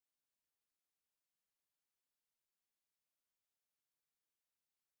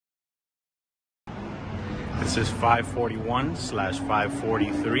This is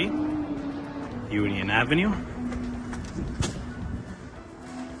 541/543 Union Avenue.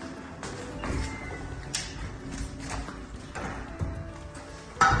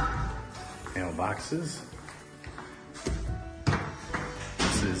 Mailboxes.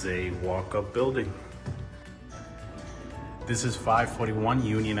 This is a walk-up building. This is 541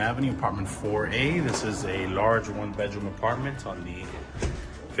 Union Avenue, apartment 4A. This is a large one-bedroom apartment on the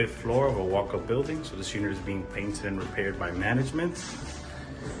 5th floor of a walk-up building. So this unit is being painted and repaired by management.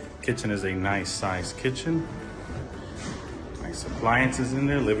 Kitchen is a nice sized kitchen. Nice appliances in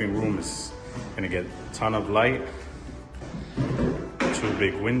there. Living room is gonna get a ton of light. 2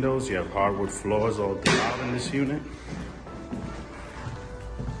 big windows. You have hardwood floors all throughout in this unit.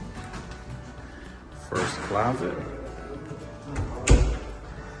 First closet.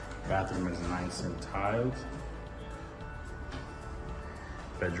 Bathroom is nice and tiled.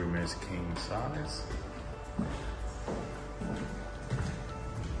 Bedroom is king size.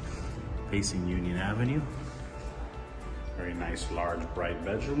 Facing Union Avenue. Very nice, large, bright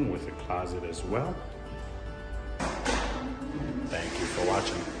bedroom with a closet as well. Thank you for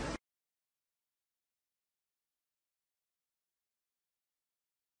watching.